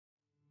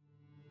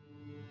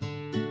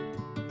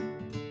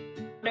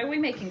are we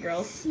making,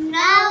 girls?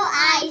 Snow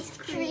ice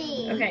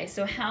cream. Okay,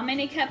 so how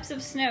many cups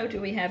of snow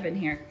do we have in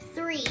here?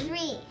 3.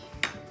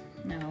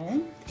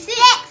 No.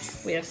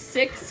 6. We have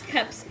 6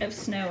 cups of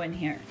snow in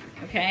here,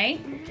 okay?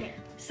 Okay.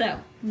 So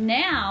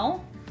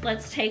now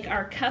let's take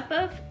our cup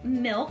of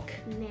milk.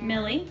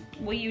 Millie,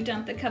 will you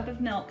dump the cup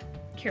of milk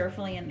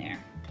carefully in there?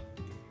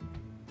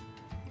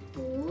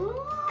 Ooh.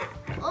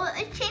 Oh,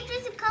 it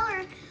changes the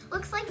color.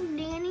 Looks like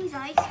Nanny's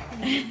ice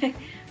cream.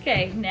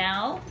 Okay,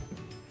 now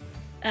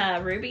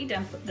Ruby,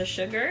 dump the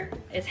sugar.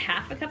 It's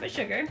half a cup of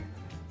sugar.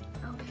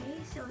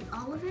 Okay, so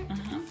all of it?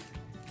 Uh-huh.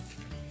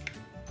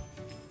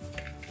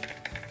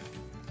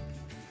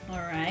 All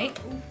right.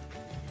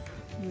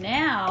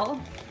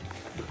 Now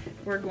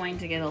we're going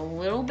to get a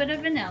little bit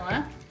of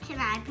vanilla. Can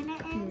I put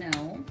it in?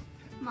 No.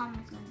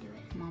 Mama's gonna do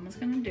it. Mama's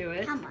gonna do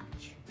it. How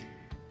much?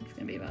 It's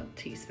gonna be about a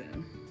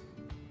teaspoon.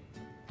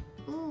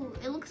 Ooh,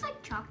 it looks like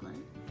chocolate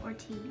or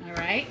tea. All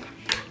right.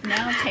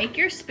 Now take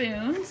your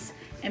spoons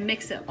and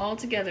mix it all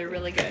together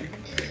really good.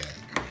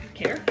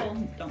 Careful,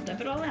 don't dump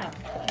it all out.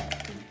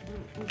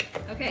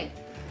 Okay.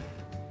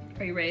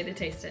 Are you ready to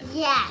taste it?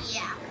 Yeah.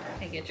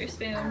 Okay, get your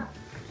spoon.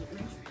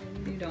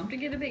 You don't have to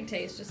get a big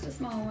taste, just a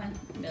small one.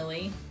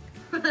 Millie.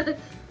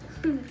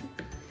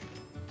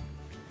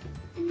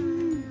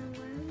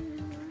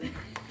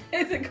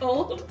 Is it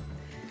cold?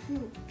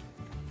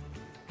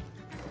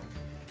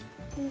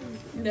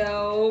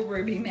 No,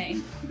 Ruby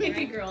May.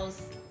 Alright,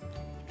 girls.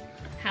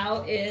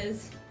 How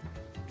is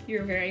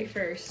your very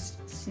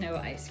first snow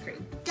ice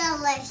cream?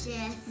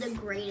 Delicious. The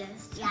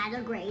greatest. Yeah,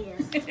 the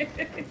greatest.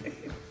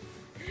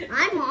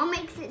 My mom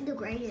makes it the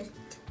greatest.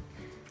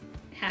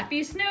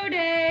 Happy snow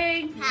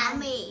day!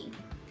 Happy.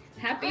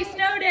 Happy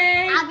snow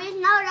day! Happy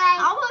snow day.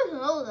 Happy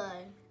snow day.